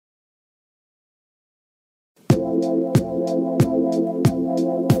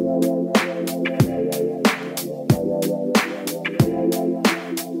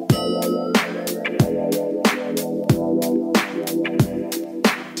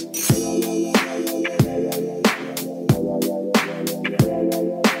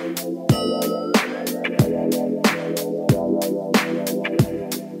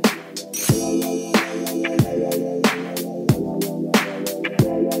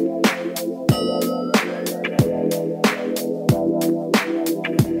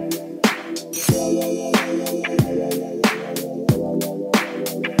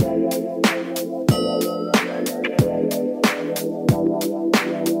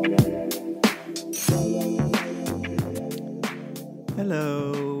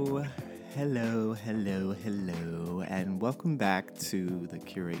Hello, and welcome back to the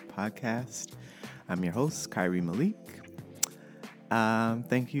Curate podcast. I'm your host, Khari Malik.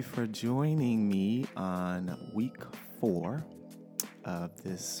 Thank you for joining me on week 4 of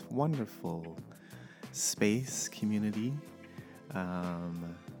this wonderful space community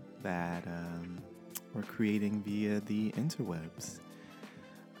that we're creating via the interwebs.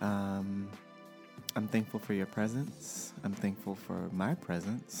 I'm thankful for your presence. I'm thankful for my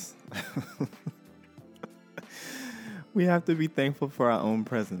presence. We have to be thankful for our own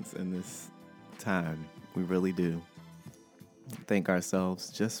presence in this time. We really do. Thank ourselves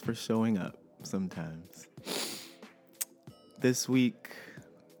just for showing up sometimes. This week,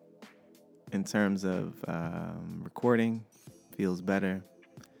 in terms of recording, feels better.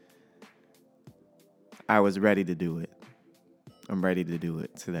 I was ready to do it. I'm ready to do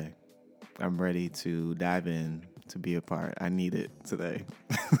it today. I'm ready to dive in, to be a part. I need it today.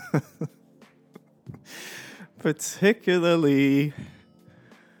 Particularly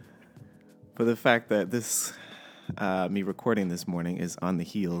for the fact that this, me recording this morning is on the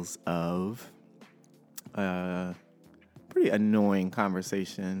heels of a pretty annoying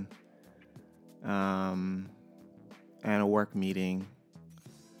conversation and a work meeting,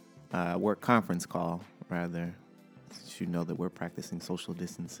 work conference call, rather. You know that we're practicing social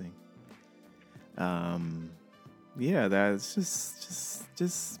distancing. Yeah, that's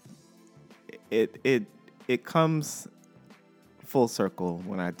just it comes full circle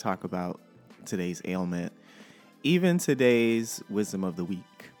when I talk about today's ailment, even today's wisdom of the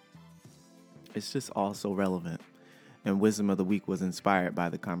week. It's just all so relevant. And wisdom of the week was inspired by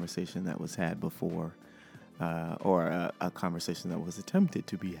the conversation that was had before, or a conversation that was attempted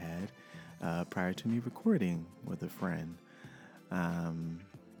to be had prior to me recording with a friend.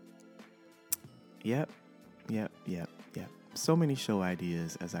 Yep. So many show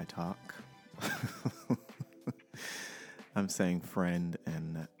ideas as I talk. I'm saying friend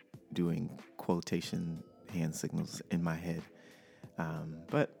and doing quotation hand signals in my head.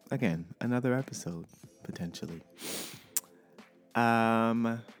 But again, another episode, potentially.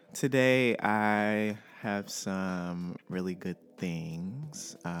 Today I have some really good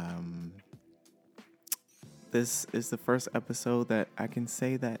things. This is the first episode that I can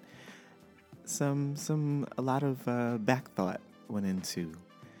say that a lot of back thought went into.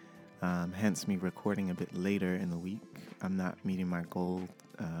 Hence me recording a bit later in the week. I'm not meeting my goal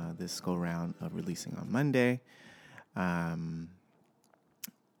this go round of releasing on Monday.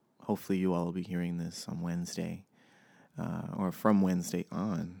 Hopefully you all will be hearing this on Wednesday, or from Wednesday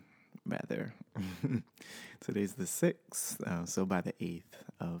on, rather. Today's the 6th, so by the 8th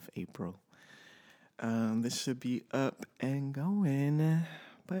of April. This should be up and going.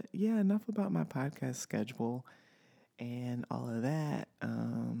 But yeah, enough about my podcast schedule and all of that.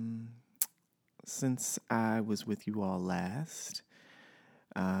 Since I was with you all last,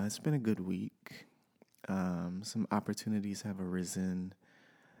 it's been a good week. Some opportunities have arisen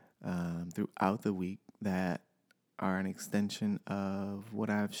throughout the week that are an extension of what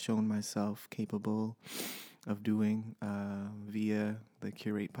I've shown myself capable of doing via the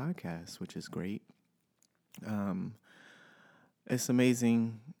Curate podcast, which is great. It's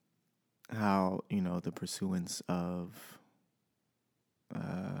amazing how, the pursuance of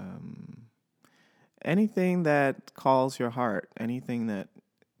anything that calls your heart, anything that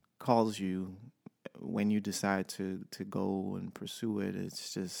calls you when you decide to go and pursue it,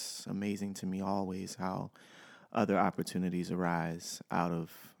 it's just amazing to me always how other opportunities arise out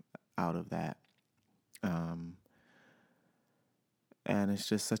of that. And it's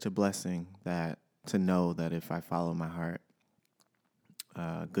just such a blessing to know that if I follow my heart,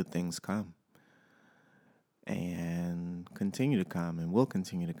 good things come and continue to come and will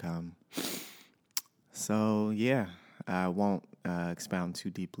continue to come. So, yeah, I won't expound too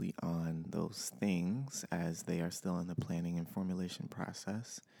deeply on those things as they are still in the planning and formulation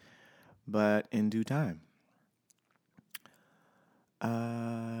process, but in due time.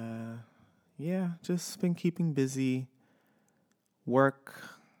 Yeah, just been keeping busy. Work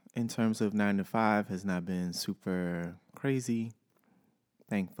in terms of 9 to 5 has not been super crazy,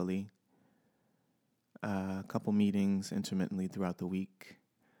 thankfully. A couple meetings intermittently throughout the week.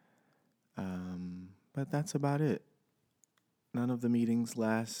 But that's about it. None of the meetings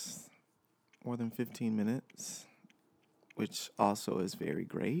last more than 15 minutes, which also is very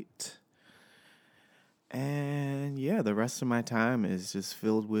great. And yeah, the rest of my time is just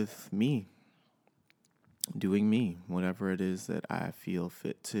filled with me, doing me, whatever it is that I feel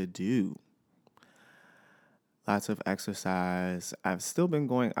fit to do. Lots of exercise. I've still been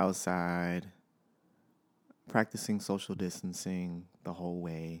going outside, practicing social distancing the whole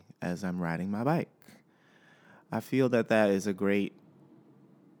way as I'm riding my bike. I feel that is a great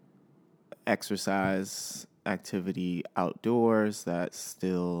exercise activity outdoors that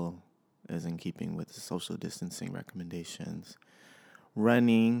still is in keeping with the social distancing recommendations.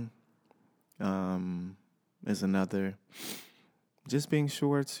 Running is another. Just being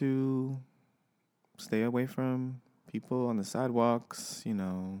sure to stay away from people on the sidewalks,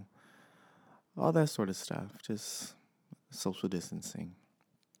 all that sort of stuff. Just social distancing.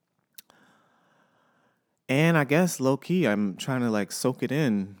 And I guess low-key, I'm trying to soak it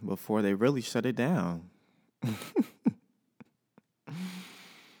in before they really shut it down.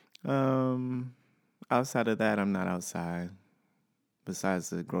 Outside of that, I'm not outside.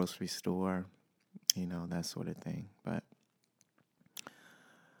 Besides the grocery store, that sort of thing. But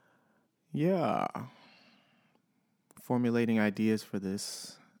yeah, formulating ideas for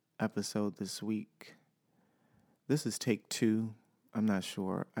this episode this week. This is take 2. I'm not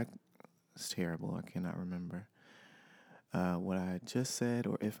sure. It's terrible. I cannot remember what I just said,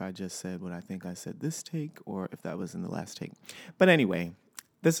 or if I just said what I think I said this take, or if that was in the last take. But anyway,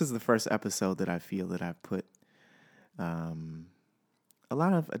 this is the first episode that I feel that I put a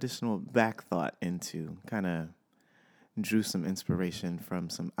lot of additional back thought into, kind of drew some inspiration from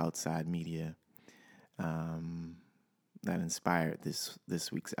some outside media that inspired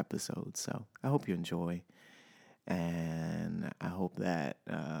this week's episode. So I hope you enjoy. And I hope that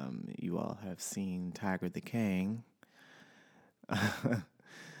you all have seen Tiger Tha Kang,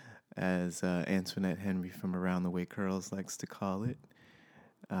 as Antoinette Henry from Around the Way Curls likes to call it,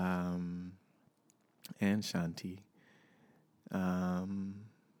 and Shanti.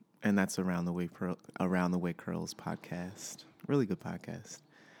 And that's Around the Way Curls podcast. Really good podcast.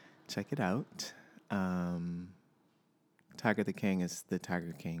 Check it out. Tiger Tha Kang is the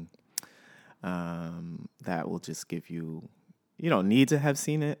Tiger King. That will just give you don't need to have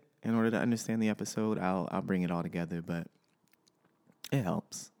seen it in order to understand the episode. I'll bring it all together, but it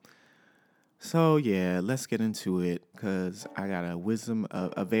helps. So yeah, let's get into it, because I got a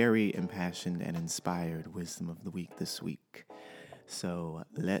very impassioned and inspired wisdom of the week this week. So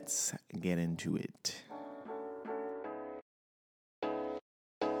let's get into it.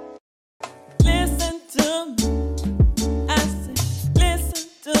 Listen to me. I say, listen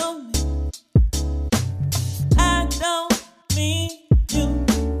to me. I don't need you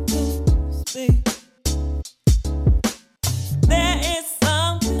to speak. There is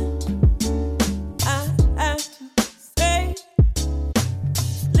something I have to say.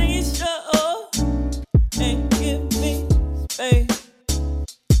 Please shut up and give me space.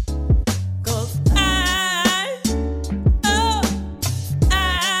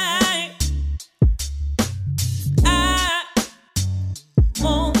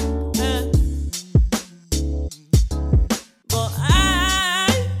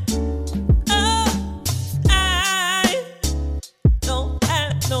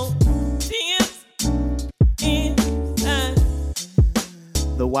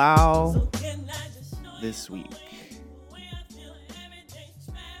 Wow this week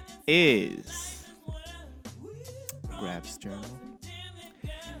is Grab's journal.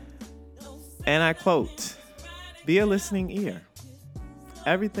 And I quote, "Be a listening ear.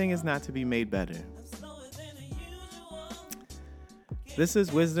 Everything is not to be made better." This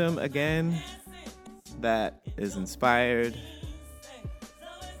is wisdom, again, that is inspired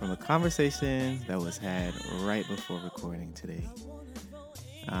from a conversation that was had right before recording today.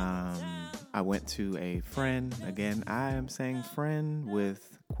 I went to a friend. Again, I am saying friend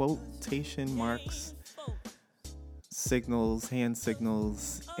with quotation marks, signals, hand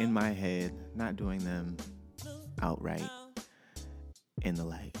signals in my head, not doing them outright in the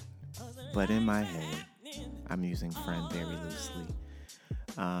light. But in my head, I'm using friend very loosely.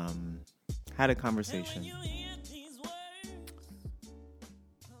 Had a conversation.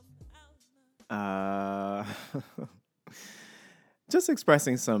 Just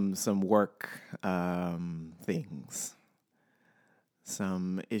expressing some work things.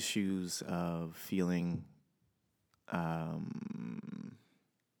 some issues of feeling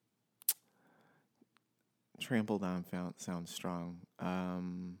trampled on sounds strong.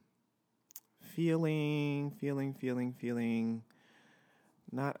 Feeling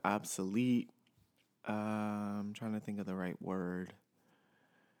not obsolete. I'm trying to think of the right word.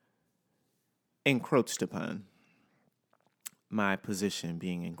 Encroached upon. My position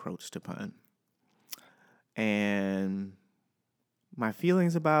being encroached upon. And my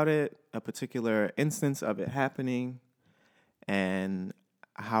feelings about it, a particular instance of it happening, and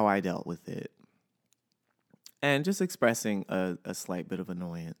how I dealt with it. And just expressing a slight bit of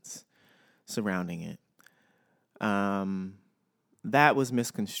annoyance surrounding it. That was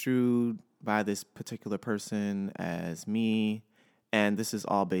misconstrued by this particular person as me, and this is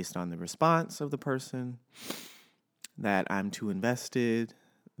all based on the response of the person, that I'm too invested,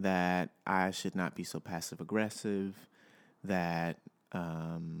 that I should not be so passive-aggressive, that,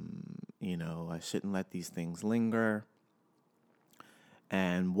 I shouldn't let these things linger,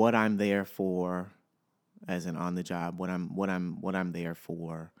 and what I'm there for, as in on the job, what I'm there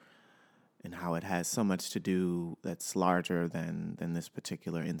for, and how it has so much to do that's larger than this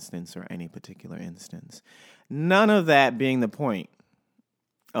particular instance or any particular instance. None of that being the point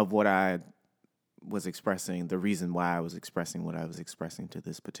of what I was expressing, the reason why I was expressing what I was expressing to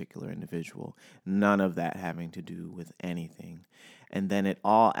this particular individual. None of that having to do with anything. And then it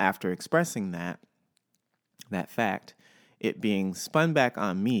all, after expressing that fact, it being spun back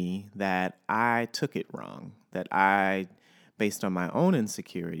on me that I took it wrong, that I, based on my own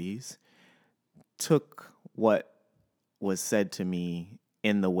insecurities, took what was said to me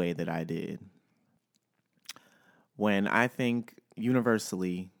in the way that I did. When I think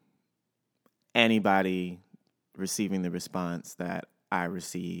universally, anybody receiving the response that I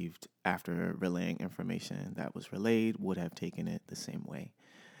received after relaying information that was relayed would have taken it the same way.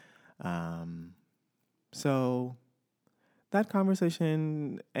 So that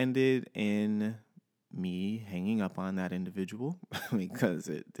conversation ended in me hanging up on that individual because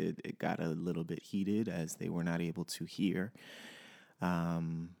it got a little bit heated as they were not able to hear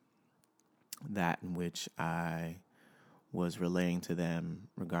that in which I was relaying to them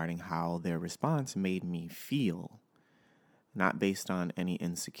regarding how their response made me feel, not based on any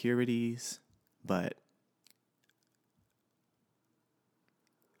insecurities, but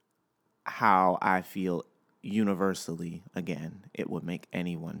how I feel universally, again, it would make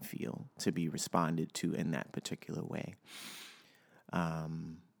anyone feel to be responded to in that particular way.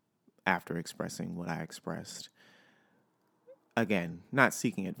 After expressing what I expressed. Again, not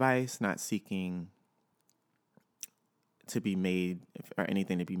seeking advice, not seeking to be made, or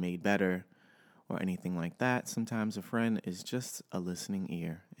anything to be made better, or anything like that. Sometimes a friend is just a listening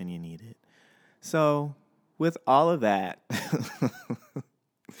ear, and you need it. So, with all of that,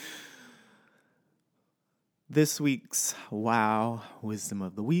 this week's WOW Wisdom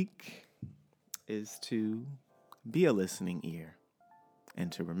of the Week is to be a listening ear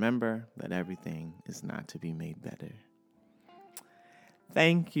and to remember that everything is not to be made better.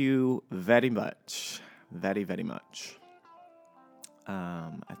 Thank you very much. Very, very much.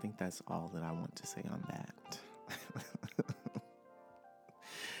 I think that's all that I want to say on that.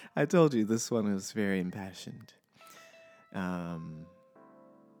 I told you this one was very impassioned.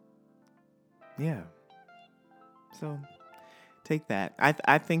 Yeah. So take that. I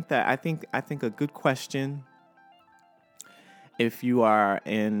think a good question, if you are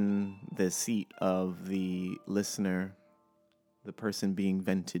in the seat of the listener, the person being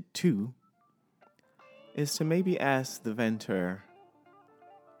vented to, is to maybe ask the venter,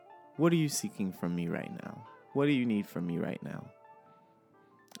 what are you seeking from me right now? What do you need from me right now?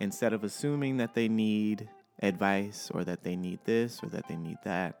 Instead of assuming that they need advice or that they need this or that they need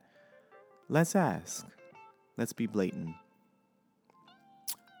that, let's ask. Let's be blatant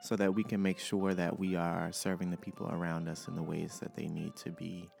so that we can make sure that we are serving the people around us in the ways that they need to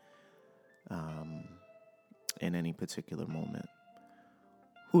be in any particular moment.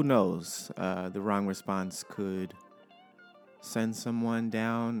 Who knows? The wrong response could send someone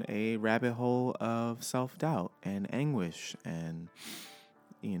down a rabbit hole of self-doubt and anguish. And,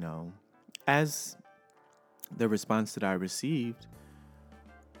 as the response that I received,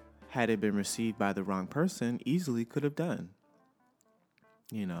 had it been received by the wrong person, easily could have done.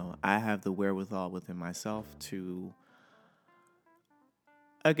 I have the wherewithal within myself to,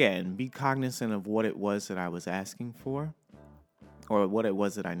 again, be cognizant of what it was that I was asking for, or what it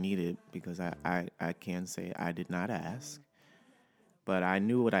was that I needed, because I can say I did not ask, but I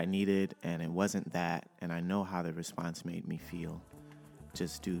knew what I needed, and it wasn't that, and I know how the response made me feel,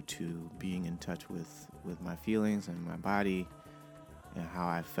 just due to being in touch with my feelings and my body, and how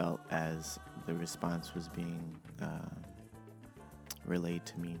I felt as the response was being relayed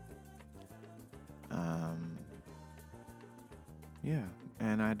to me. Yeah,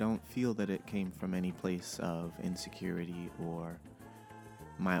 and I don't feel that it came from any place of insecurity or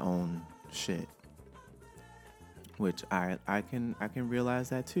my own shit, which I can realize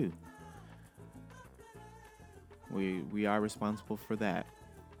that too. We are responsible for that.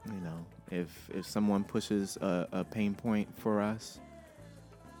 You know, if someone pushes a pain point for us,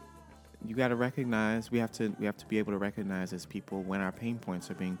 you got to recognize we have to be able to recognize as people when our pain points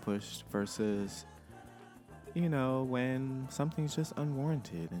are being pushed versus, you know, when something's just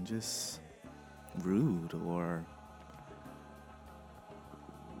unwarranted and just rude or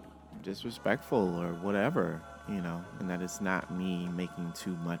disrespectful or whatever, you know, and that it's not me making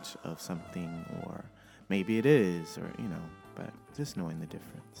too much of something, or maybe it is, or, you know, but just knowing the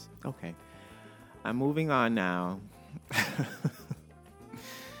difference. Okay, I'm moving on now.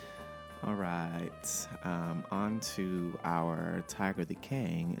 All right, on to our Tiger Tha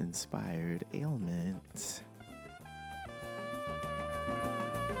Kang inspired ailment.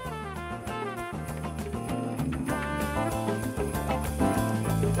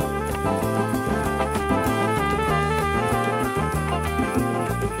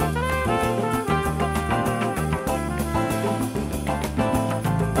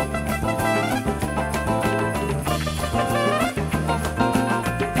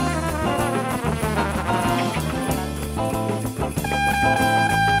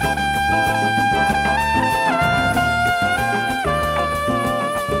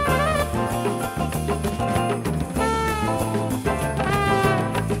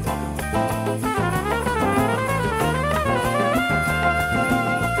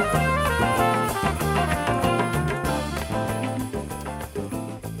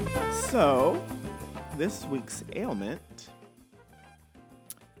 So, this week's ailment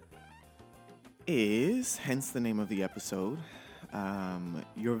is, hence the name of the episode,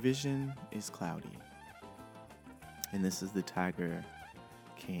 Your Vision is Cloudy. And this is the Tiger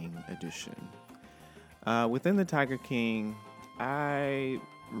King edition. Within the Tiger King, I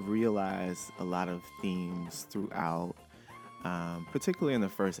realized a lot of themes throughout, particularly in the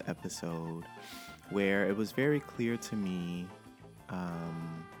first episode, where it was very clear to me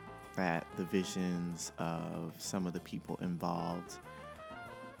that the visions of some of the people involved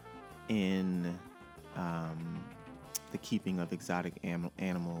in the keeping of exotic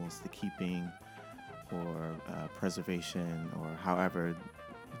animals, the keeping or preservation, or however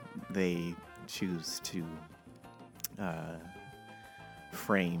they choose to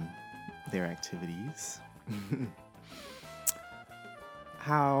frame their activities.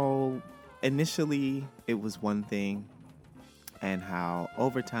 How initially it was one thing, and how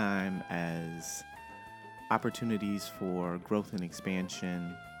over time, as opportunities for growth and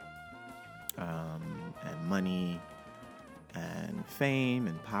expansion, and money and fame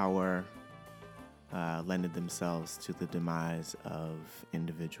and power lended themselves to the demise of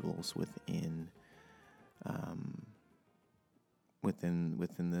individuals within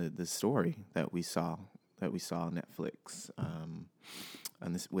the story that we saw on Netflix,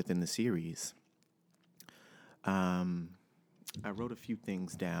 within the series. I wrote a few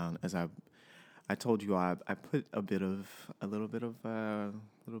things down as I told you. I put a little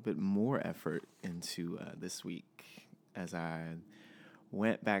bit more effort into this week as I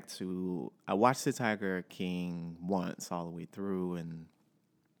went back to. I watched the Tiger King once all the way through, and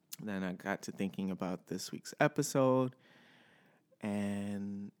then I got to thinking about this week's episode,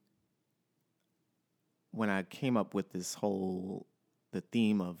 and when I came up with the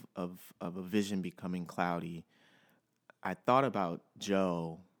theme of a vision becoming cloudy, I thought about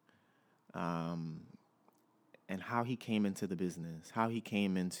Joe, and how he came into the business, how he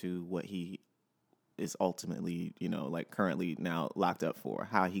came into what he is ultimately, like currently now locked up for,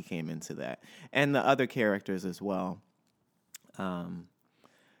 how he came into that, and the other characters as well.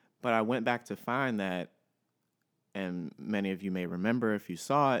 But I went back to find that, and many of you may remember if you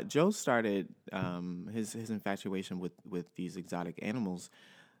saw it, Joe started his infatuation with these exotic animals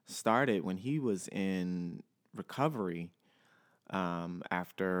started when he was in recovery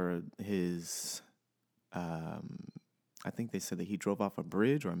after his, I think they said that he drove off a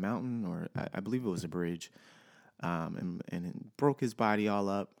bridge or a mountain, or I believe it was a bridge, and it broke his body all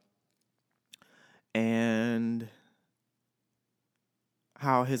up. And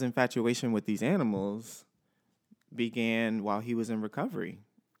how his infatuation with these animals began while he was in recovery.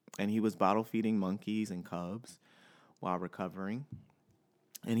 And he was bottle feeding monkeys and cubs while recovering.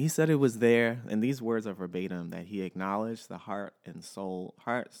 And he said it was there, and these words are verbatim, that he acknowledged the heart, soul,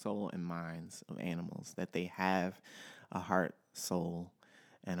 and minds of animals, that they have a heart, soul,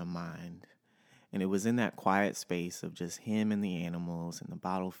 and a mind. And it was in that quiet space of just him and the animals and the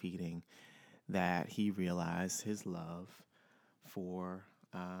bottle feeding that he realized his love for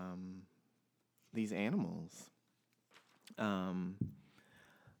these animals. I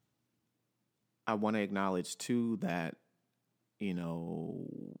want to acknowledge, too, that,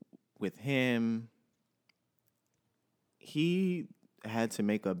 with him, he had to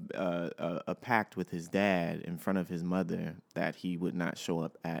make a pact with his dad in front of his mother that he would not show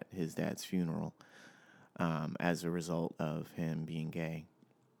up at his dad's funeral as a result of him being gay.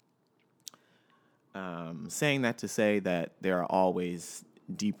 Saying that to say that there are always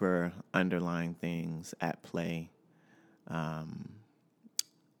deeper underlying things at play.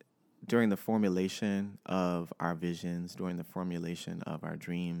 During the formulation of our visions, during the formulation of our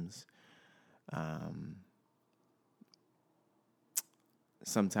dreams,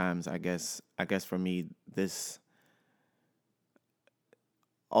 sometimes I guess for me, this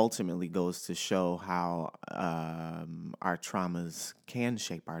ultimately goes to show how our traumas can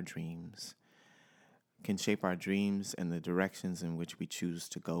shape our dreams, and the directions in which we choose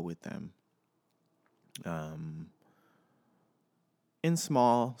to go with them. In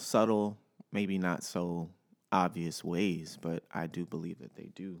small, subtle, maybe not so obvious ways, but I do believe that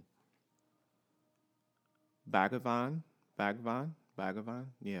they do. Bhagavan,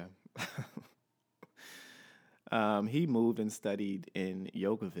 yeah. He moved and studied in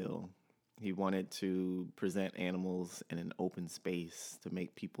Yogaville. He wanted to present animals in an open space to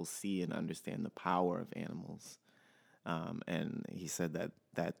make people see and understand the power of animals. And he said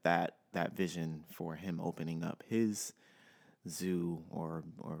that vision for him opening up his zoo or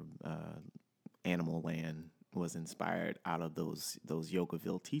animal land was inspired out of those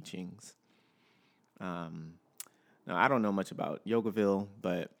Yogaville teachings. Now, I don't know much about Yogaville,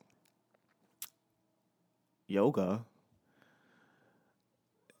 but yoga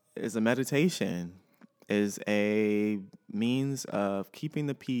is a meditation, is a means of keeping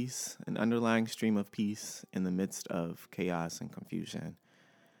the peace, an underlying stream of peace in the midst of chaos and confusion.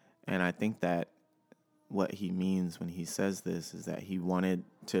 And I think that what he means when he says this is that he wanted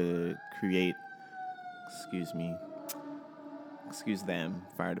to create, excuse them,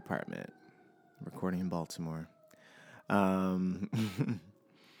 fire department, recording in Baltimore.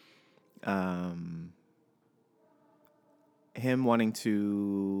 Him wanting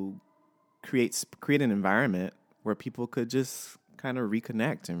to create an environment where people could just kind of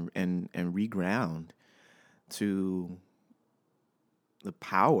reconnect and reground to the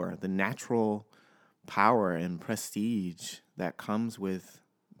power, the natural power and prestige that comes with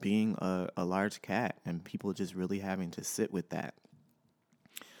being a large cat, and people just really having to sit with that.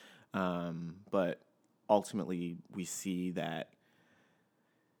 But ultimately, we see that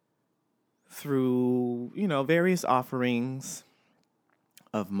through, various offerings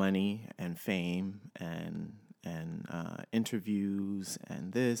of money and fame and interviews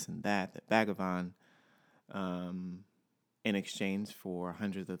and this and that Bhagavan, in exchange for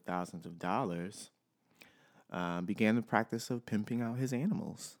hundreds of thousands of dollars, began the practice of pimping out his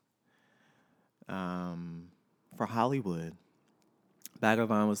animals for Hollywood.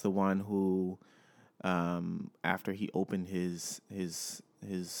 Bhagavan was the one who, after he opened his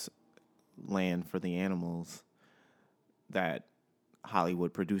land for the animals, that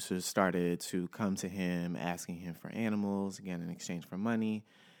Hollywood producers started to come to him asking him for animals, again, in exchange for money.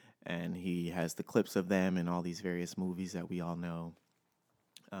 And he has the clips of them in all these various movies that we all know.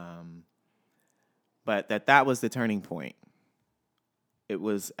 But that was the turning point. It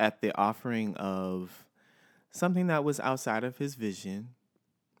was at the offering of something that was outside of his vision,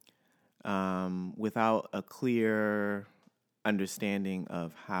 without a clear understanding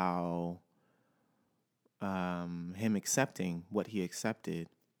of how him accepting what he accepted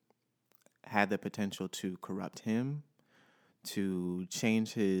had the potential to corrupt him, to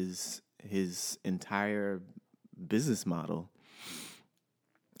change his entire business model,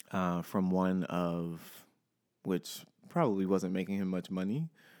 from one of which probably wasn't making him much money,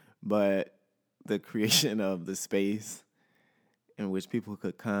 but the creation of the space in which people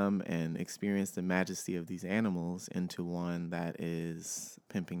could come and experience the majesty of these animals, into one that is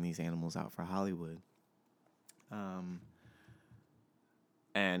pimping these animals out for Hollywood.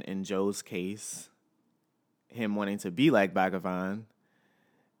 And in Joe's case, him wanting to be like Bhagavan,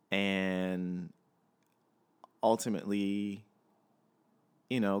 and ultimately,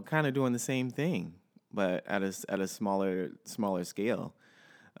 kind of doing the same thing, but at a smaller scale.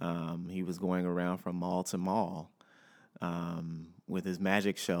 He was going around from mall to mall, with his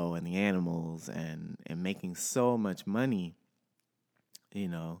magic show and the animals, and making so much money,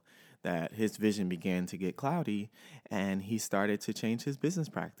 that his vision began to get cloudy, and he started to change his business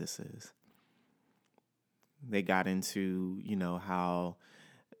practices. They got into, how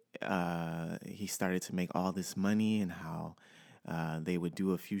he started to make all this money, and how they would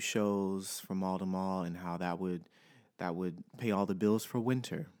do a few shows from mall to mall, and how that would pay all the bills for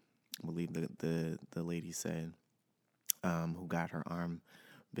winter. I believe the lady said, who got her arm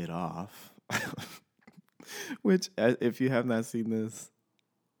bit off. Which, if you have not seen this,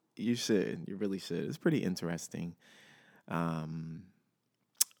 you should. You really should. It's pretty interesting. But,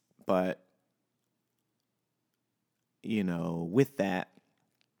 with that,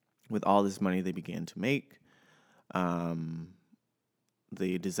 with all this money they began to make, the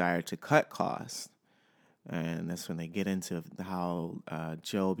desire to cut costs. And that's when they get into how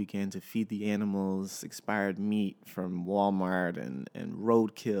Joe began to feed the animals expired meat from Walmart and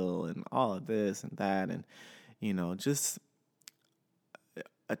roadkill and all of this and that. And, just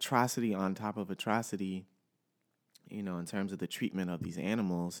atrocity on top of atrocity, in terms of the treatment of these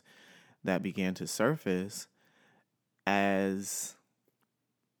animals that began to surface as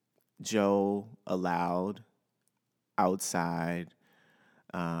Joe allowed outside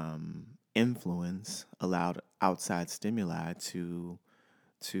influence, allowed outside stimuli to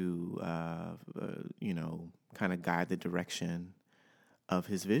kind of guide the direction of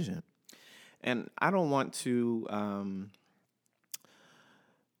his vision. And I don't want to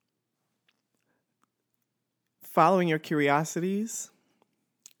following your curiosities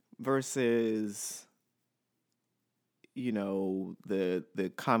versus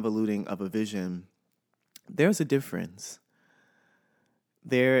the convoluting of a vision. There's a difference.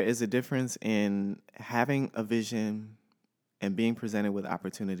 There is a difference in having a vision and being presented with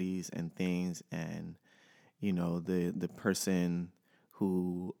opportunities and things, and the person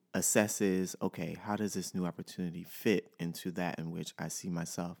who assesses, okay, how does this new opportunity fit into that in which I see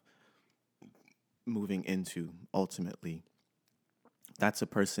myself moving into ultimately. That's a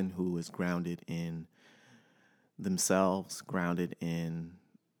person who is grounded in themselves, grounded in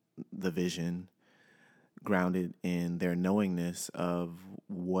the vision, grounded in their knowingness of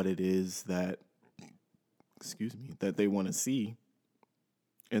what it is that they want to see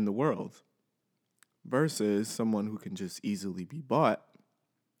in the world, versus someone who can just easily be bought.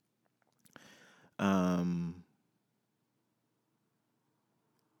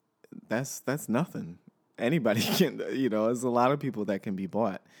 That's nothing. Anybody can, there's a lot of people that can be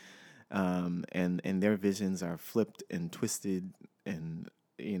bought, and their visions are flipped and twisted and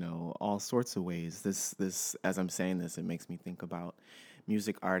all sorts of ways. This as I'm saying this, it makes me think about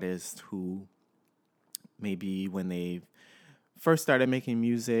music artists who maybe when they first started making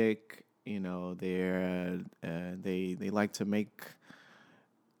music, they like to make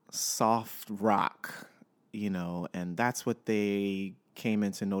soft rock, and that's what they came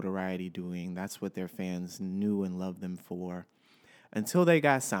into notoriety doing. That's what their fans knew and loved them for, until they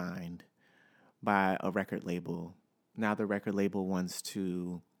got signed by a record label. Now the record label wants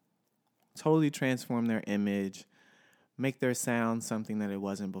to totally transform their image, make their sound something that it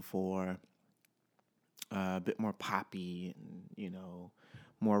wasn't before, a bit more poppy, and,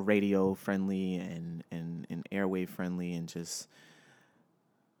 more radio friendly and airwave friendly, and just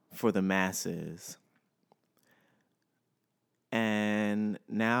for the masses. And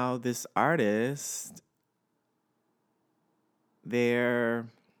now this artist, they're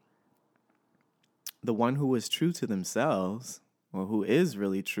the one who was true to themselves, or who is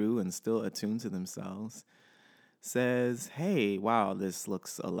really true and still attuned to themselves, says, hey, wow, this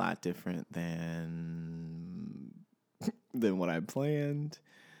looks a lot different than what I planned.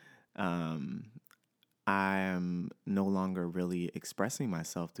 I am no longer really expressing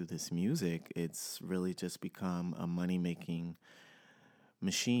myself through this music. It's really just become a money-making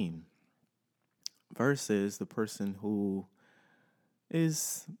machine, versus the person who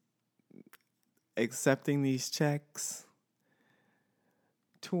is accepting these checks,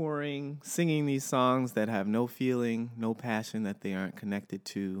 touring, singing these songs that have no feeling, no passion, that they aren't connected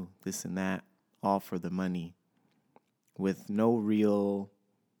to, this and that, all for the money, with no real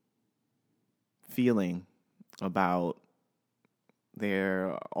feeling about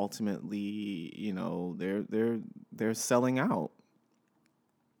their ultimately, they're selling out.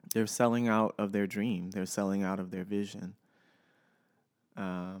 They're selling out of their dream. They're selling out of their vision.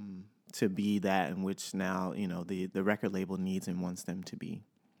 To be that in which now, the record label needs and wants them to be.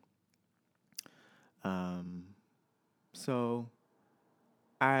 So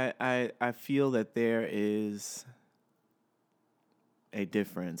I feel that there is a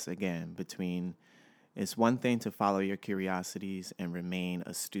difference, again, between, it's one thing to follow your curiosities and remain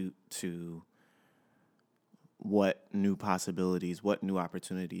astute to what new possibilities, what new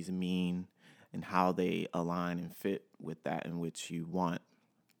opportunities mean, and how they align and fit with that in which you want,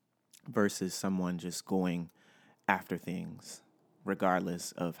 versus someone just going after things,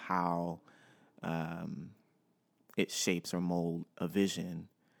 regardless of how it shapes or mold a vision.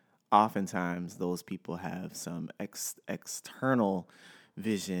 Oftentimes, those people have some external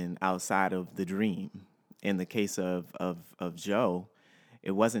vision outside of the dream. In the case of Joe,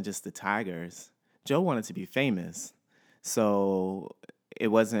 it wasn't just the tigers. Joe wanted to be famous, so it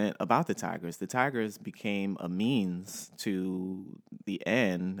wasn't about the tigers. The tigers became a means to the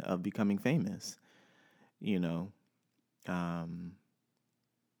end of becoming famous. You know,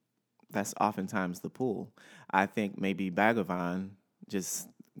 that's oftentimes the pull. I think maybe Bhagavan, just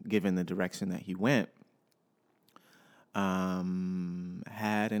given the direction that he went,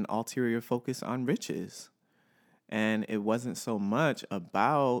 had an ulterior focus on riches. And it wasn't so much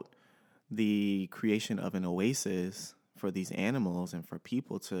about the creation of an oasis for these animals and for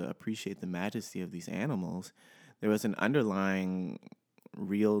people to appreciate the majesty of these animals. There was an underlying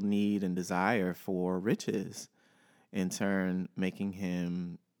real need and desire for riches, in turn making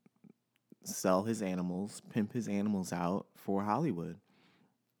him sell his animals, pimp his animals out for Hollywood.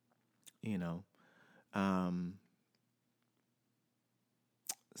 You know,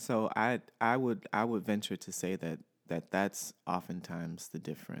 so I would venture to say that that's oftentimes the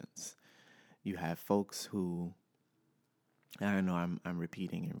difference. You have folks who, I don't know, I'm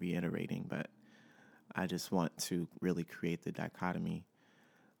repeating and reiterating, but I just want to really create the dichotomy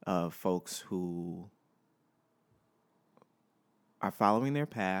of folks who are following their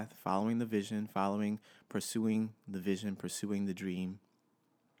path, following the vision, pursuing the vision, pursuing the dream,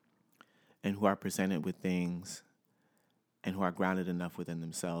 and who are presented with things and who are grounded enough within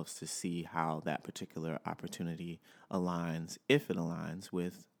themselves to see how that particular opportunity aligns, if it aligns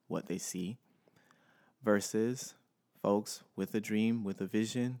with what they see, versus folks with a dream, with a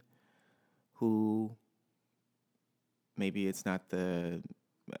vision, who maybe it's not the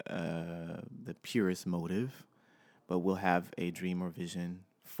purest motive, but will have a dream or vision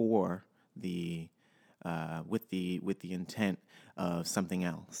for the with the intent of something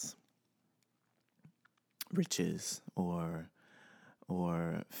else, riches or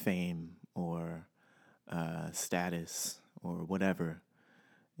fame or status or whatever,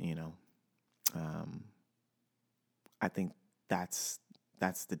 you know. I think that's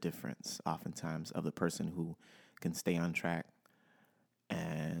the difference oftentimes of the person who can stay on track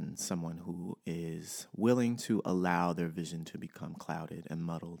and someone who is willing to allow their vision to become clouded and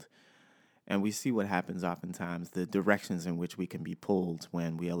muddled. And we see what happens oftentimes, the directions in which we can be pulled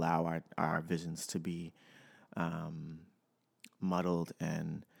when we allow our visions to be muddled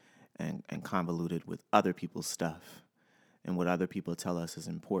and convoluted with other people's stuff and what other people tell us is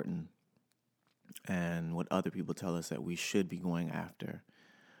important and what other people tell us that we should be going after,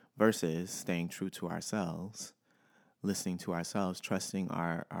 versus staying true to ourselves, listening to ourselves, trusting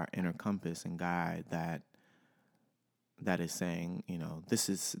our inner compass and guide that is saying, you know, this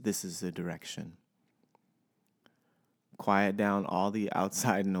is the direction. Quiet down all the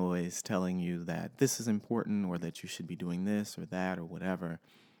outside noise telling you that this is important or that you should be doing this or that or whatever,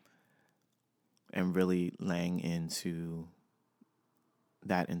 and really laying into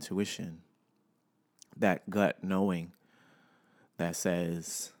that intuition, that gut knowing that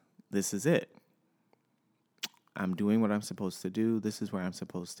says, this is it. I'm doing what I'm supposed to do. This is where I'm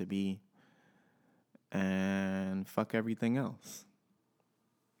supposed to be. And fuck everything else.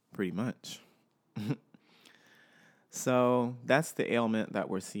 Pretty much. So that's the ailment that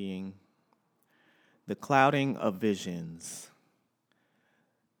we're seeing. The clouding of visions.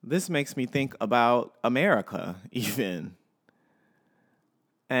 This makes me think about America, even.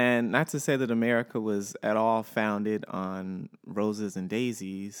 And not to say that America was at all founded on roses and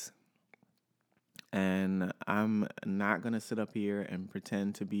daisies. And I'm not going to sit up here and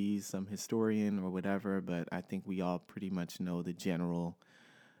pretend to be some historian or whatever, but I think we all pretty much know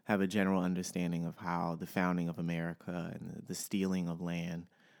have a general understanding of how the founding of America and the stealing of land,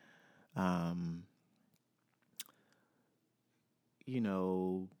 you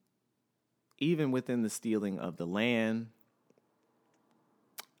know, even within the stealing of the land,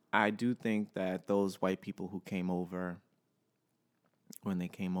 I do think that those white people who came over, when they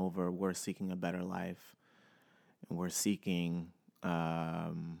came over, were seeking a better life and were seeking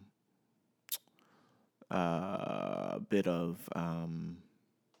a bit of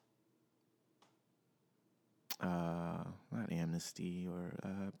not amnesty or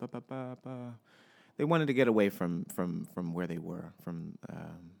they wanted to get away from where they were, from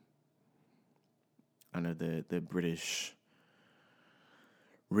under the British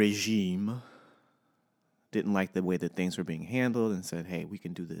regime, didn't like the way that things were being handled and said, hey, we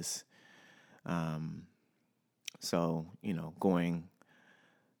can do this. So,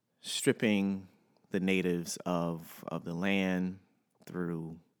 stripping the natives of the land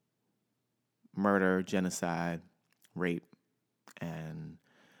through murder, genocide, rape, and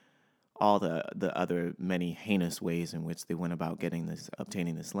all the other many heinous ways in which they went about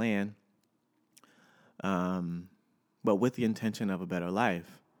obtaining this land, but with the intention of a better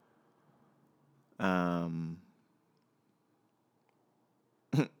life.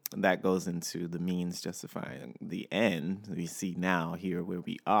 That goes into the means justifying the end. We see now here where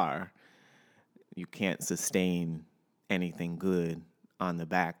we are. You can't sustain anything good on the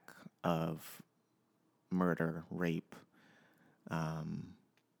back of murder, rape,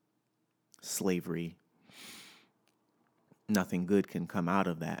 slavery. Nothing good can come out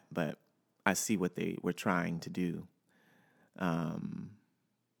of that, but I see what they were trying to do.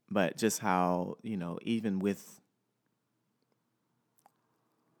 But just how, even with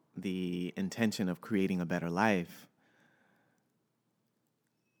the intention of creating a better life,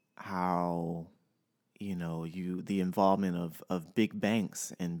 how, the involvement of big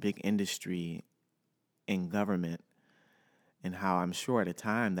banks and big industry in government, and how I'm sure at a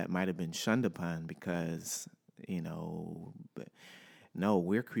time that might have been shunned upon because, no,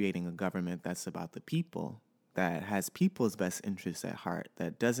 we're creating a government that's about the people, that has people's best interests at heart,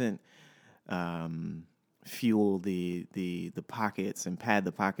 that doesn't fuel the pockets and pad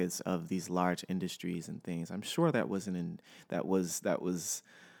the pockets of these large industries and things. I'm sure that was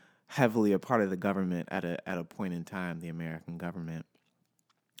heavily a part of the government at a point in time, the American government,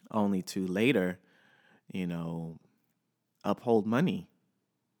 only to later, uphold money.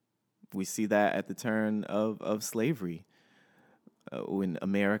 We see that at the turn of slavery. When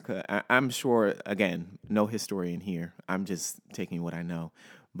America, I'm sure, again, no historian here. I'm just taking what I know.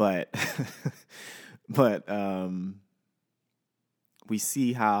 But we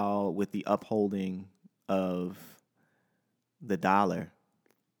see how with the upholding of the dollar,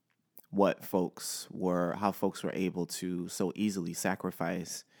 how folks were able to so easily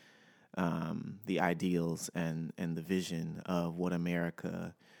sacrifice the ideals and the vision of what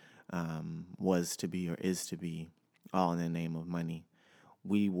America was to be or is to be, all in the name of money.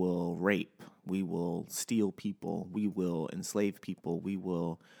 We will rape, we will steal people, we will enslave people, we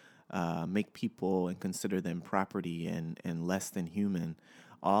will make people and consider them property and less than human,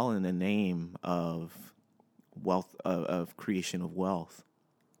 all in the name of wealth, of creation of wealth.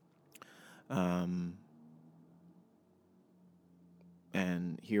 And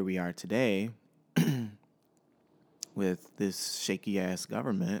here we are today with this shaky ass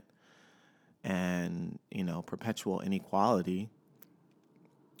government and, perpetual inequality,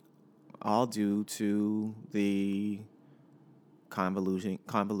 all due to the convolution.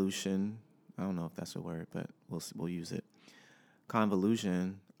 I don't know if that's a word, but we'll use it.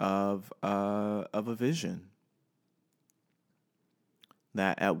 Convolution of a vision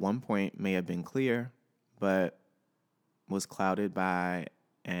that at one point may have been clear, but was clouded by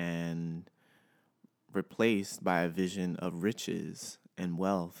and replaced by a vision of riches and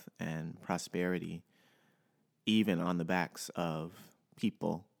wealth and prosperity, even on the backs of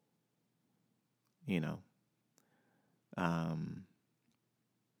people,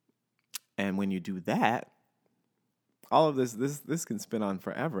 and when you do that, all of this can spin on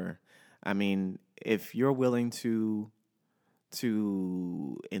forever. I mean, if you're willing to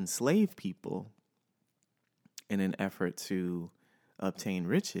enslave people in an effort to obtain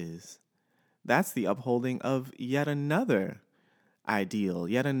riches, that's the upholding of yet another ideal,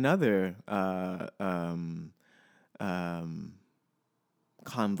 yet another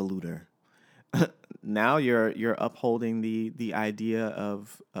convoluter. Now you're upholding the idea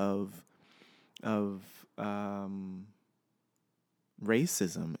of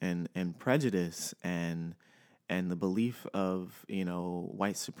racism and prejudice and the belief of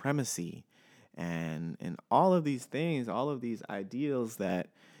white supremacy and all of these things, all of these ideals that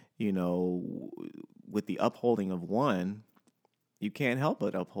with the upholding of one, you can't help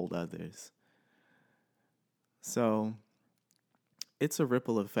but uphold others. So it's a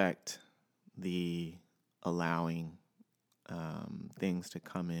ripple effect, the allowing things to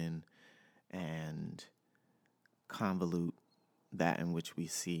come in and convolute that in which we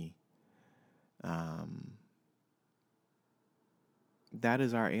see. That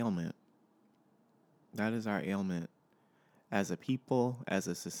is our ailment. That is our ailment as a people, as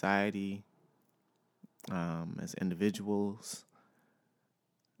a society, as individuals.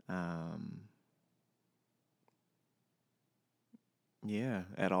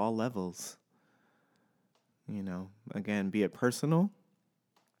 At all levels. Again, be it personal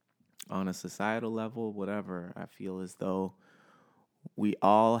on a societal level, whatever, I feel as though we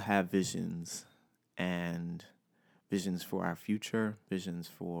all have visions, and visions for our future, visions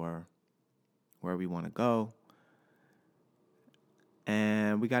for where we want to go.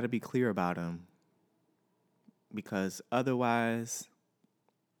 And we got to be clear about them, because otherwise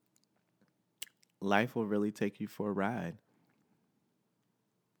life will really take you for a ride.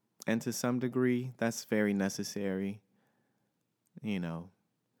 And to some degree, that's very necessary. You know,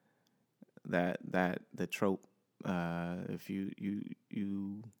 that the trope, if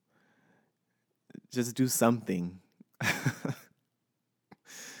you just do something.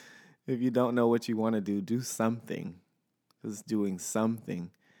 If you don't know what you want to do something. Just doing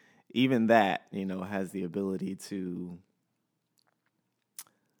something. Even that, has the ability to,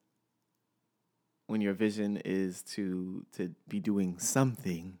 when your vision is to be doing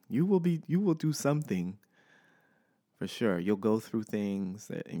something, you will do something for sure. You'll go through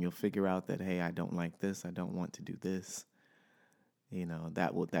things and you'll figure out that, hey, I don't like this. I don't want to do this.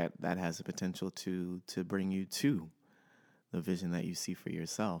 That has the potential to bring you to the vision that you see for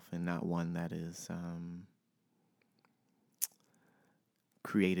yourself, and not one that is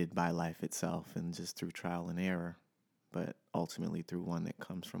created by life itself and just through trial and error, but ultimately through one that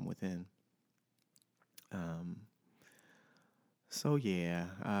comes from within.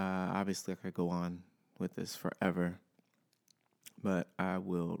 Obviously I could go on with this forever, but I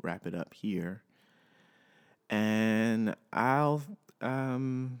will wrap it up here. And I'll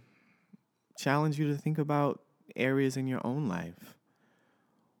challenge you to think about areas in your own life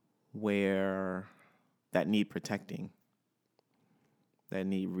where that need protecting, that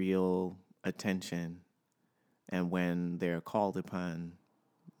need real attention, and when they're called upon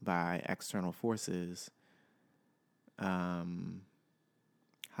by external forces, how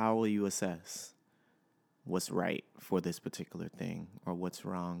will you assess what's right for this particular thing, or what's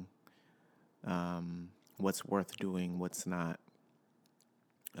wrong, what's worth doing, what's not?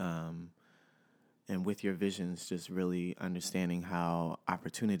 And with your visions, just really understanding how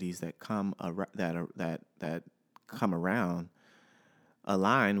opportunities that come that come around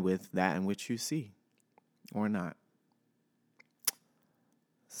align with that in which you see or not.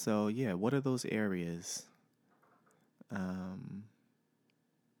 So what are those areas?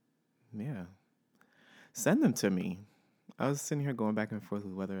 Send them to me. I was sitting here going back and forth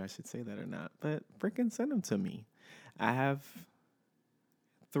with whether I should say that or not, but freaking send them to me. I have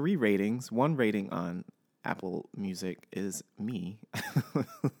 3 ratings. 1 rating on Apple Music is me.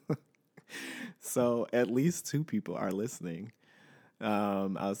 So at least 2 people are listening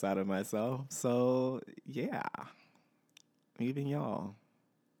outside of myself. So even y'all,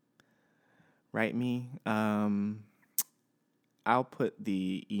 write me. I'll put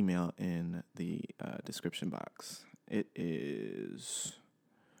the email in the description box. It is...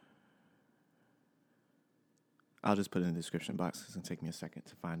 I'll just put it in the description box because it's going to take me a second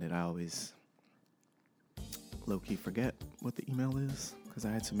to find it. I always low-key forget what the email is because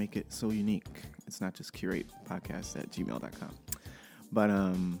I had to make it so unique. It's not just curatepodcast@gmail.com. But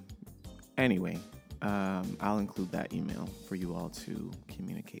anyway, I'll include that email for you all to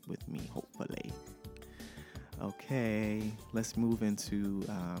communicate with me, hopefully. Okay, let's move into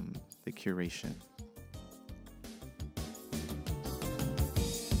the curation.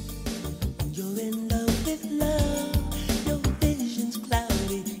 You're in love with love, your vision's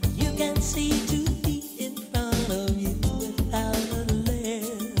cloudy. You can't see 2 feet in front of you without a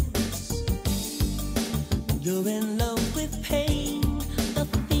lens. You're in love with pain, the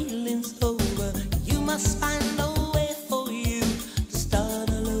feeling's over. You must find a way for you to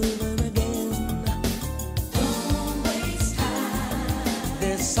start all over again. Don't waste time.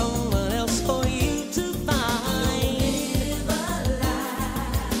 There's someone else for you to find. Live a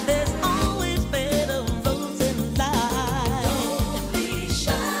life. There's always better roads in life. Don't be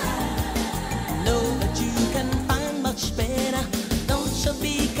shy. Know that you can find much better. Don't you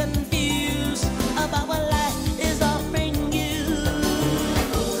be confused about what life is offering you.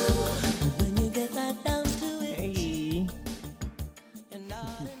 When you get right down to it, Hey. you're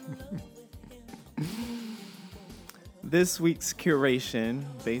not in love with him. This week's curation,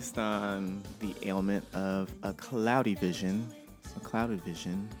 based on the ailment of a clouded vision,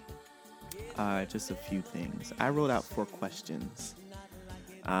 just a few things. I wrote out 4 questions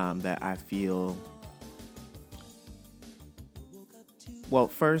that I feel... Well,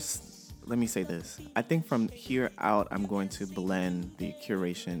 first, let me say this. I think from here out, I'm going to blend the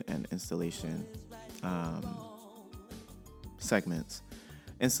curation and installation segments.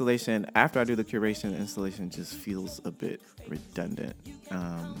 Installation, after I do the curation, installation just feels a bit redundant.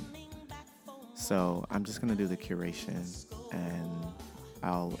 So I'm just going to do the curation and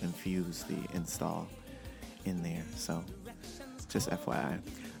I'll infuse the install in there. So just FYI.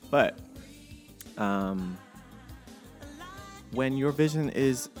 But when your vision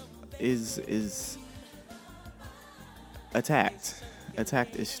is attacked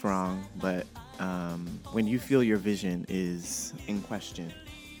is strong, but when you feel your vision is in question,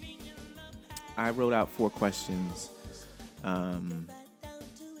 I wrote out 4 questions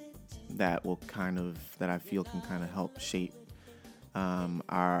that I feel can kind of help shape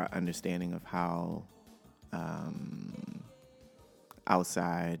our understanding of how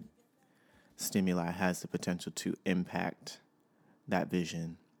outside stimuli has the potential to impact that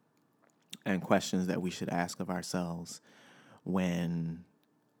vision, and questions that we should ask of ourselves when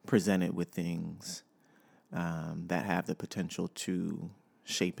presented with things that have the potential to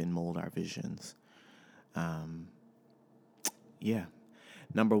shape and mold our visions.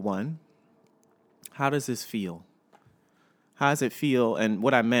 Number 1, how does this feel? How does it feel? And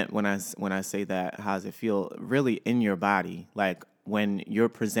what I meant when I say that, how does it feel really in your body? Like when you're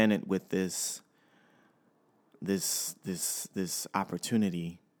presented with this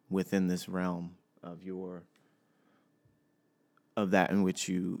opportunity within this realm of that in which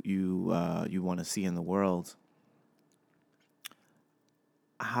you want to see in the world.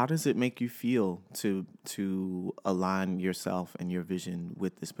 How does it make you feel to align yourself and your vision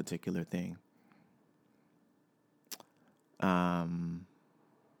with this particular thing?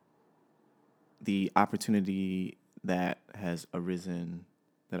 The opportunity that has arisen,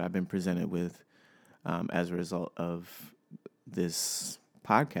 that I've been presented with as a result of this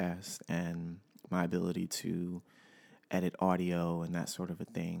podcast and my ability to edit audio and that sort of a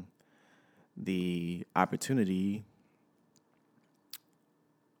thing. The opportunity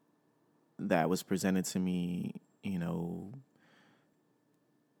that was presented to me,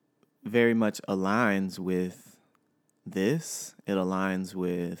 very much aligns with this. It aligns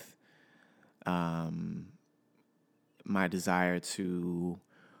with my desire to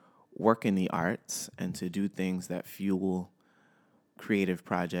work in the arts and to do things that fuel creative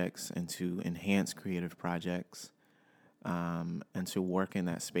projects and to enhance creative projects, and to work in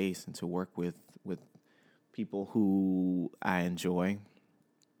that space and to work with people who I enjoy,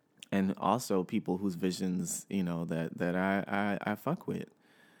 and also people whose visions, that I fuck with.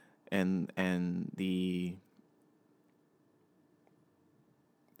 And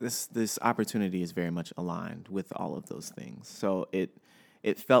this opportunity is very much aligned with all of those things. So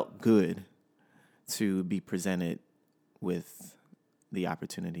it felt good to be presented with the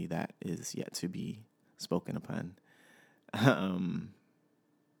opportunity that is yet to be spoken upon.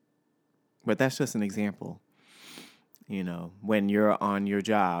 But that's just an example. When you're on your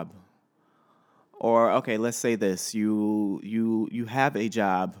job, or okay, let's say this, you have a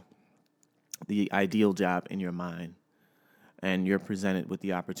job, the ideal job in your mind, and you're presented with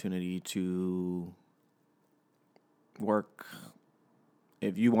the opportunity to work.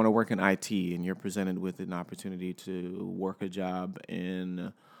 If you want to work in IT and you're presented with an opportunity to work a job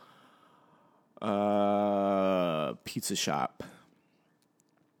in a pizza shop,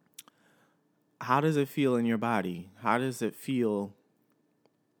 how does it feel in your body? How does it feel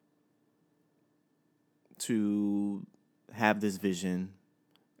to have this vision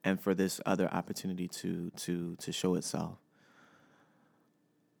and for this other opportunity to show itself?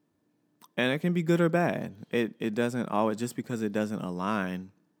 And it can be good or bad. It doesn't always, just because it doesn't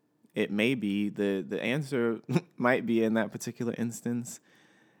align, it may be the answer might be in that particular instance,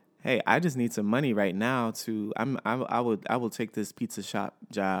 hey, I just need some money right now I will take this pizza shop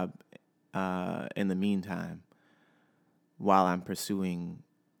job in the meantime while I'm pursuing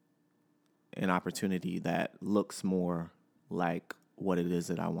an opportunity that looks more like what it is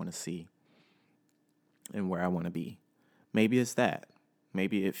that I want to see and where I want to be. Maybe it's that.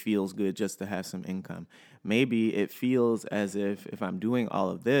 Maybe it feels good just to have some income. Maybe it feels as if I'm doing all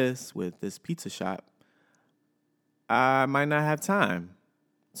of this with this pizza shop, I might not have time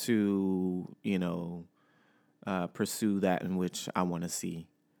to, pursue that in which I want to see.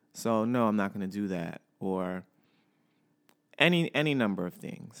 So no, I'm not going to do that. Or any number of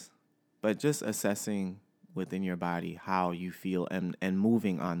things. But just assessing within your body how you feel and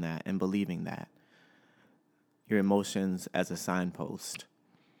moving on that and believing that. Your emotions as a signpost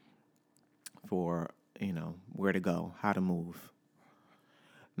for, where to go, how to move.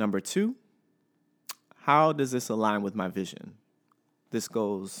 Number 2, how does this align with my vision? This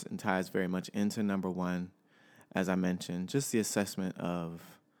goes and ties very much into number 1, as I mentioned, just the assessment of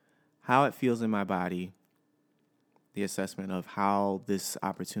how it feels in my body, the assessment of how this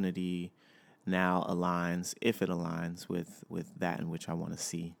opportunity now aligns, if it aligns with that in which I want to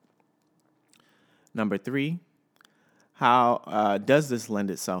see. Number 3, how does this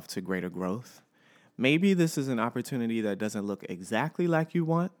lend itself to greater growth? Maybe this is an opportunity that doesn't look exactly like you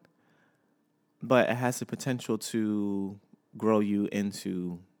want, but it has the potential to grow you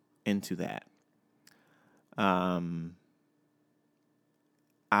into that.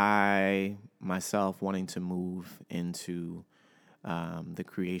 I myself wanting to move into the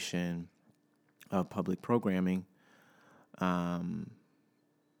creation of public programming, again,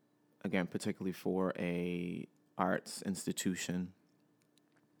 particularly for a arts institution.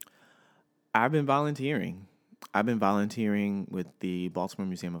 I've been volunteering. I've been volunteering with the Baltimore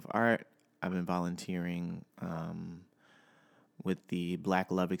Museum of Art. I've been volunteering with the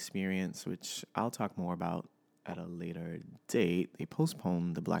W.O.W experience, which I'll talk more about at a later date. They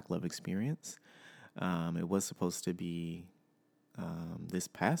postponed the W.O.W experience. It was supposed to be this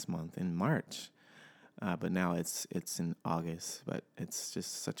past month in March, but now it's in August. But it's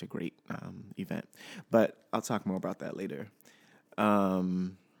just such a great event. But I'll talk more about that later.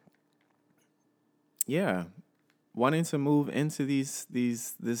 Yeah, wanting to move into this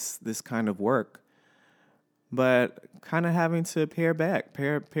kind of work, but kind of having to pare back,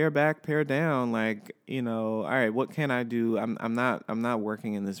 pare down. Like, all right, what can I do? I'm not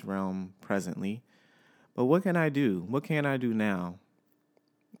working in this realm presently, but what can I do? What can I do now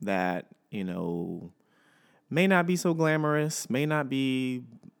that may not be so glamorous, may not be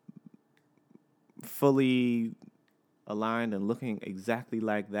fully aligned and looking exactly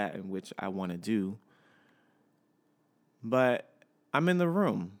like that in which I want to do. But I'm in the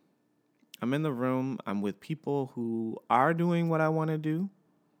room. I'm with people who are doing what I want to do.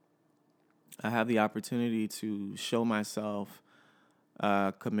 I have the opportunity to show myself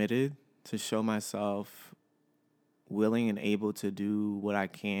committed, to show myself willing and able to do what I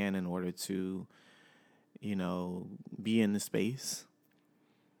can in order to, be in the space.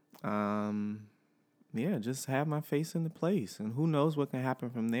 Just have my face in the place. And who knows what can happen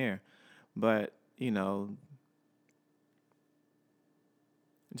from there. But,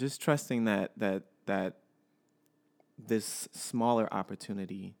 just trusting that this smaller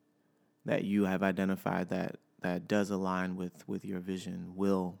opportunity that you have identified that does align with your vision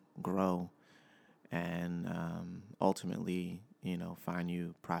will grow and ultimately, find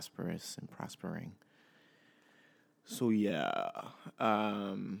you prosperous and prospering. So yeah.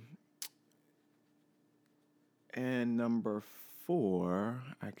 And number 4,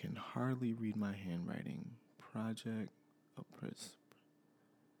 I can hardly read my handwriting.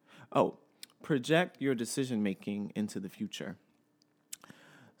 Project your decision-making into the future.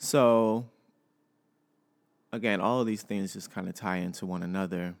 So, again, all of these things just kind of tie into one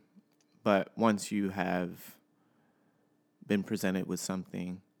another. But once you have been presented with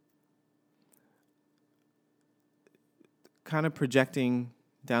something, kind of projecting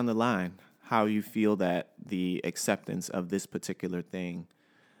down the line how you feel that the acceptance of this particular thing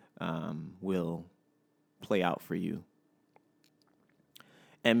will play out for you.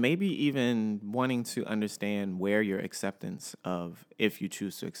 And maybe even wanting to understand where your acceptance of, if you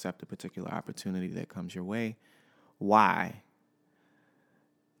choose to accept a particular opportunity that comes your way, why?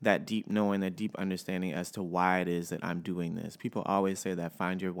 That deep knowing, that deep understanding as to why it is that I'm doing this. People always say that,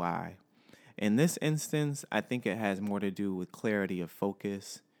 find your why. In this instance, I think it has more to do with clarity of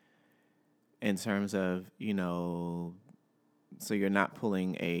focus in terms of, so you're not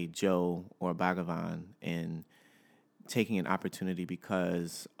pulling a Joe or Bhagavan and taking an opportunity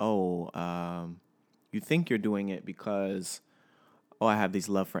because, you think you're doing it because, I have these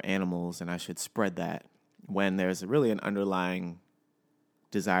love for animals and I should spread that, when there's really an underlying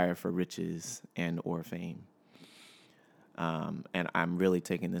desire for riches and or fame. And I'm really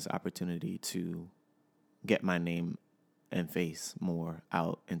taking this opportunity to get my name and face more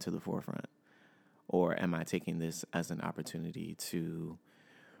out into the forefront. Or am I taking this as an opportunity to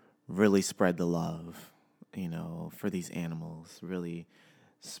really spread the love, for these animals, really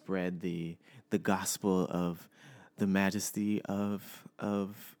spread the gospel of the majesty of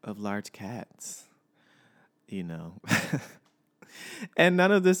large cats, And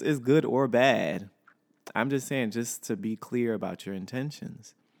none of this is good or bad. I'm just saying, just to be clear about your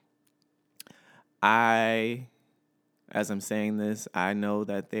intentions. As I'm saying this, I know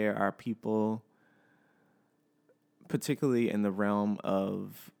that there are people, particularly in the realm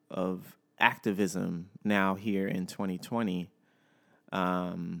of activism now here in 2020,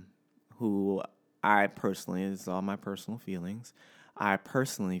 who I personally, this is all my personal feelings, I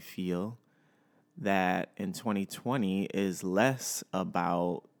personally feel that in 2020 is less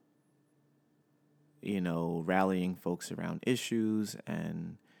about, rallying folks around issues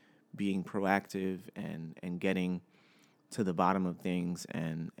and being proactive and getting to the bottom of things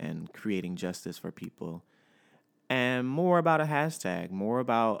and creating justice for people. And more about a hashtag, more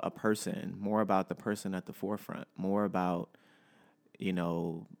about a person, more about the person at the forefront, more about,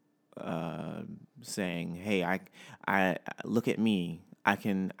 saying, hey, I look at me. I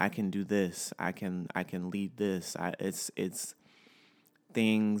can do this. I can lead this. It's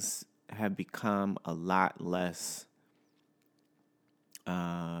things have become a lot less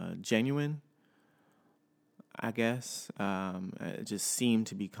genuine, I guess. It just seemed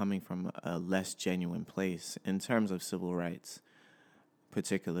to be coming from a less genuine place in terms of civil rights,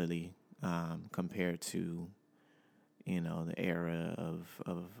 particularly compared to, the era of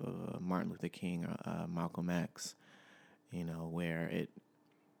Martin Luther King or Malcolm X, where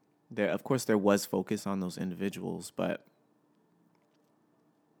of course there was focus on those individuals, but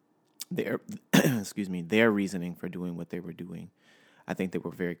their their reasoning for doing what they were doing, I think they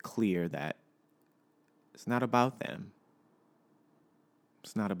were very clear that it's not about them.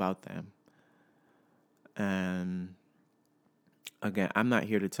 It's not about them. And again, I'm not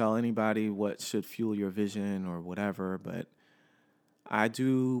here to tell anybody what should fuel your vision or whatever, but I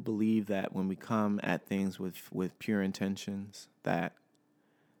do believe that when we come at things with pure intentions, that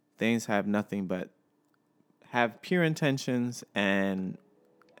things have nothing but have pure intentions and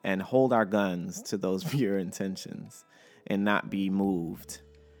hold our guns to those pure intentions and not be moved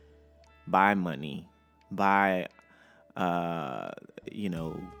by money, by,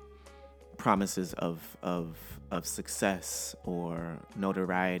 promises of success or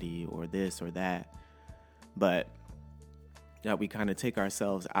notoriety or this or that, but that we kind of take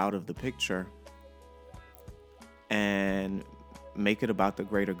ourselves out of the picture and make it about the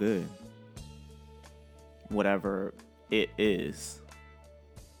greater good, whatever it is.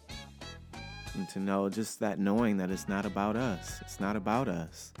 And to know just that knowing that it's not about us. It's not about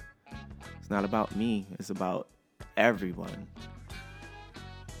us. It's not about me. It's about everyone.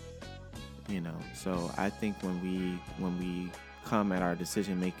 So I think when we come at our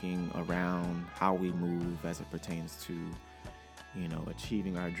decision making around how we move as it pertains to,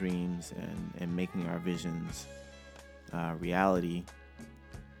 achieving our dreams and making our visions reality,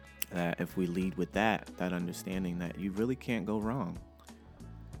 if we lead with that understanding that you really can't go wrong.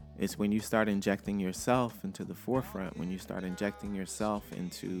 It's when you start injecting yourself into the forefront, when you start injecting yourself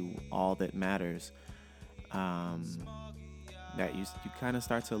into all that matters, that you kind of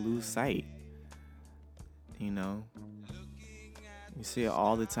start to lose sight. You see it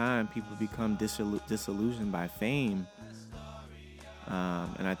all the time. People become disillusioned by fame,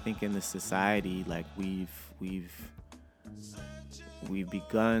 and I think in this society, like we've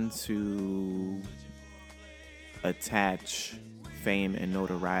begun to attach fame and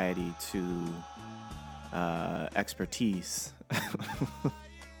notoriety to expertise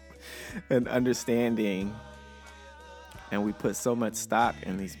and understanding, and we put so much stock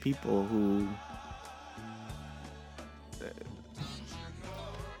in these people who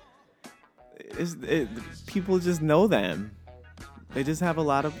people just know them. They just have a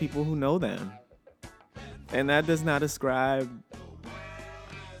lot of people who know them, and that does not ascribe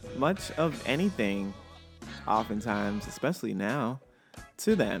much of anything, oftentimes, especially now,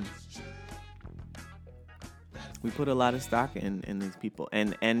 to them. We put a lot of stock in these people,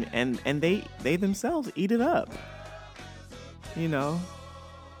 and they themselves eat it up, and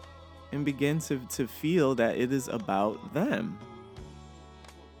begin to feel that it is about them,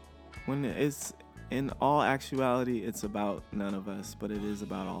 when it's, in all actuality, it's about none of us, but it is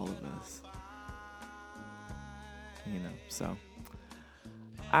about all of us. So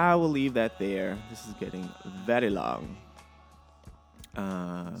I will leave that there. This is getting very long.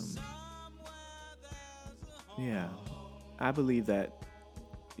 I believe that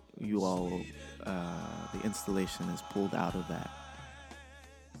you all, the installation is pulled out of that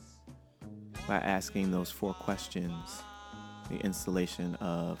by asking those 4 questions. The installation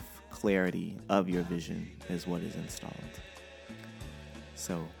of clarity of your vision is what is installed.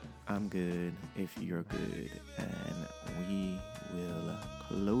 So I'm good if you're good, and we will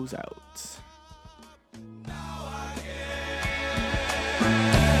close out.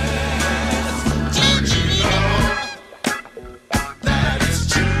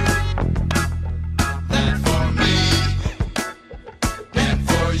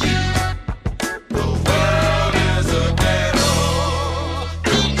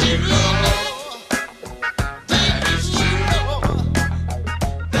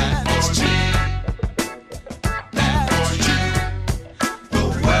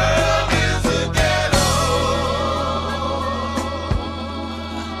 World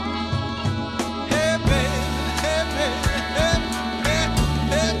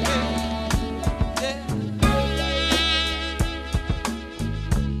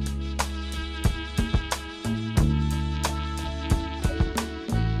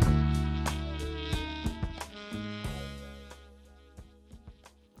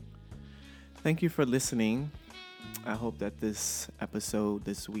Thank you for listening. I hope that this episode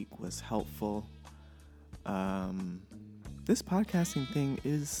this week was helpful. This podcasting thing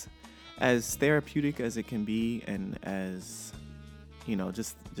is as therapeutic as it can be, and as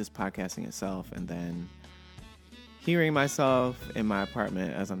just podcasting itself, and then hearing myself in my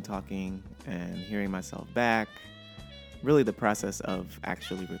apartment as I'm talking and hearing myself back. Really, the process of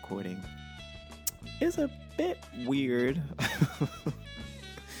actually recording is a bit weird.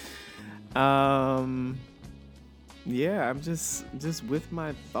 Yeah, I'm just with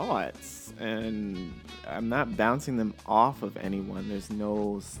my thoughts, and I'm not bouncing them off of anyone. There's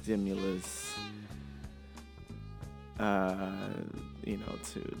no stimulus, to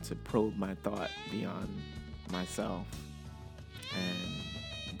probe my thought beyond myself,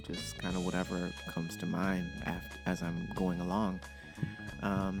 and just kind of whatever comes to mind as I'm going along.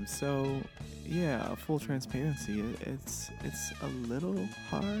 So yeah, full transparency, it's a little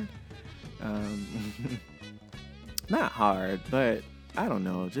hard. Not hard, but I don't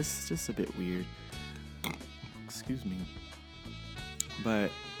know, just a bit weird. Excuse me.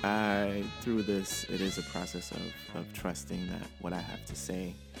 But through this, it is a process of trusting that what I have to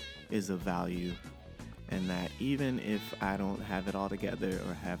say is of value, and that even if I don't have it all together,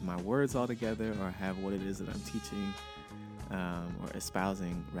 or have my words all together, or have what it is that I'm teaching, or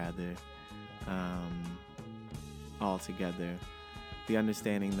espousing rather, all together, the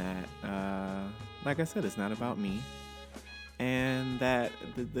understanding that, like I said, it's not about me, and that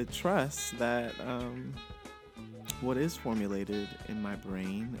the trust that what is formulated in my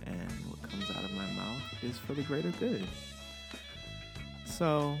brain and what comes out of my mouth is for the greater good.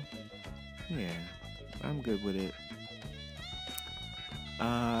 So, yeah, I'm good with it.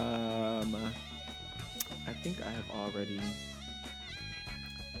 I think I have already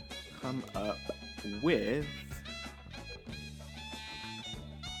come up with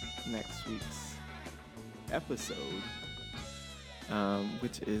next week's episode,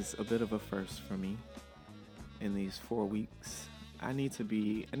 which is a bit of a first for me in these 4 weeks. I need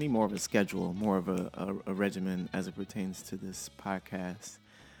more of a schedule, more of a regimen as it pertains to this podcast,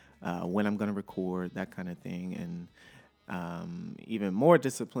 when I'm going to record, that kind of thing, and even more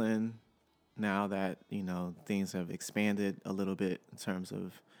discipline now that, things have expanded a little bit in terms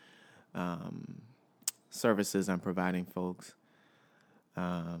of services I'm providing folks.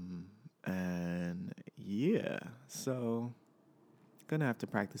 And yeah, so gonna have to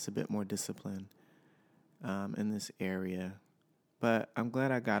practice a bit more discipline in this area. But I'm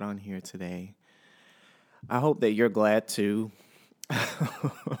glad I got on here today. I hope that you're glad too.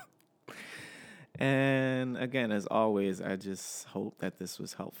 And again, as always, I just hope that this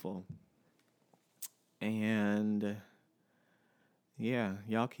was helpful. And yeah,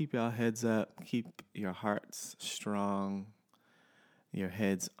 y'all keep y'all heads up, keep your hearts strong, your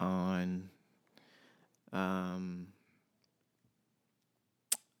heads on.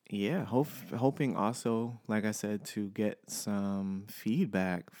 Yeah, hoping also, like I said, to get some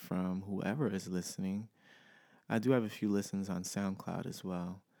feedback from whoever is listening. I do have a few listens on SoundCloud as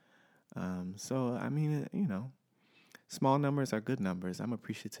well. So, I mean, small numbers are good numbers. I'm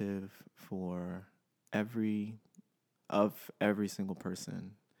appreciative for every single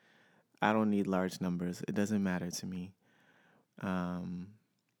person. I don't need large numbers. It doesn't matter to me.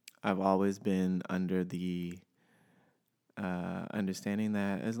 I've always been under the understanding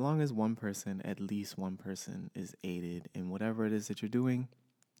that as long as at least one person is aided in whatever it is that you're doing,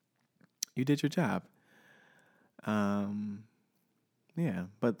 you did your job. Yeah,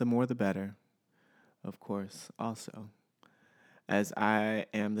 but the more the better, of course, also. As I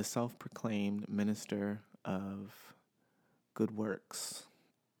am the self-proclaimed minister of good works,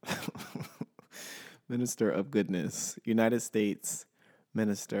 minister of goodness, United States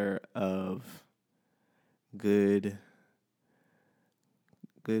minister of good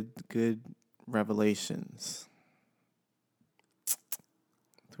revelations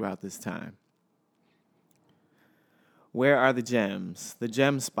throughout this time. Where are the gems? The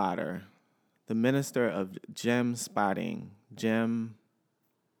gem spotter, the minister of gem spotting, gem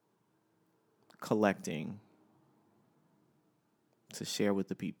collecting to share with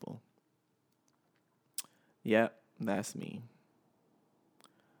the people. Yep, that's me.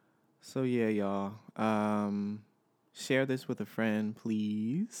 So yeah, y'all. Share this with a friend,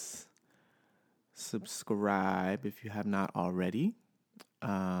 please. Subscribe if you have not already.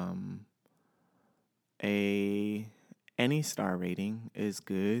 Any star rating is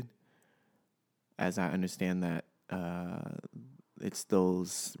good, as I understand that it's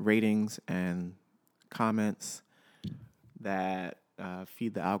those ratings and comments that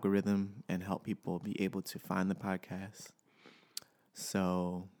feed the algorithm and help people be able to find the podcast.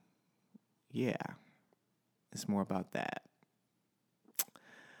 So, yeah, it's more about that.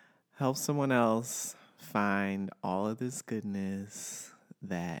 Help someone else find all of this goodness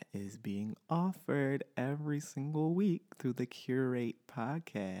that is being offered every single week through the Curate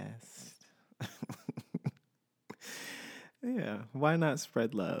podcast. Yeah, why not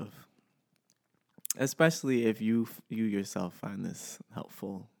spread love? Especially if you yourself find this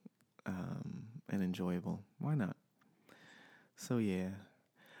helpful and enjoyable. Why not? So yeah.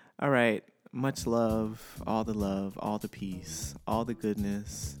 All right. Much love, all the peace, all the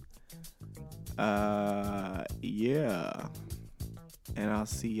goodness. Yeah. And I'll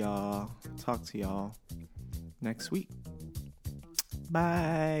talk to y'all next week.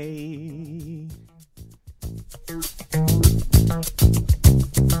 Bye.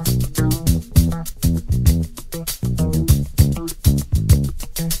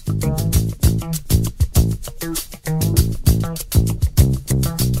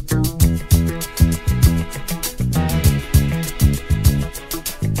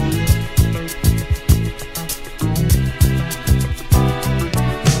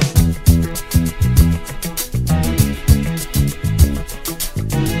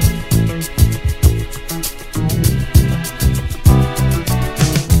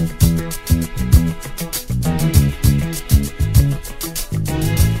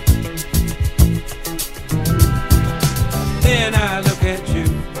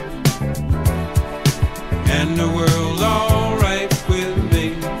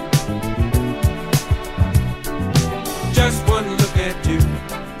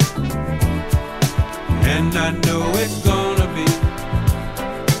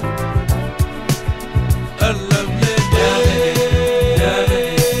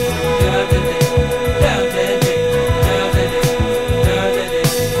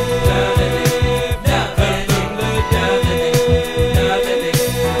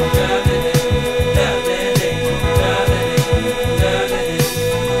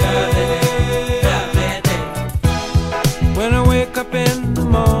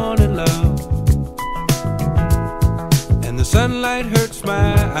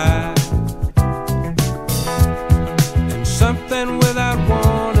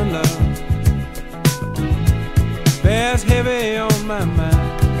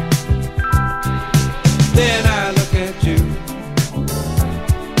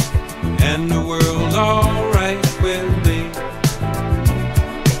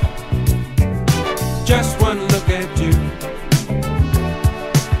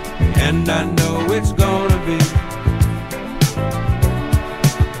 And I know it's gonna be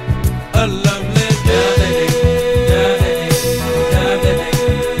a love.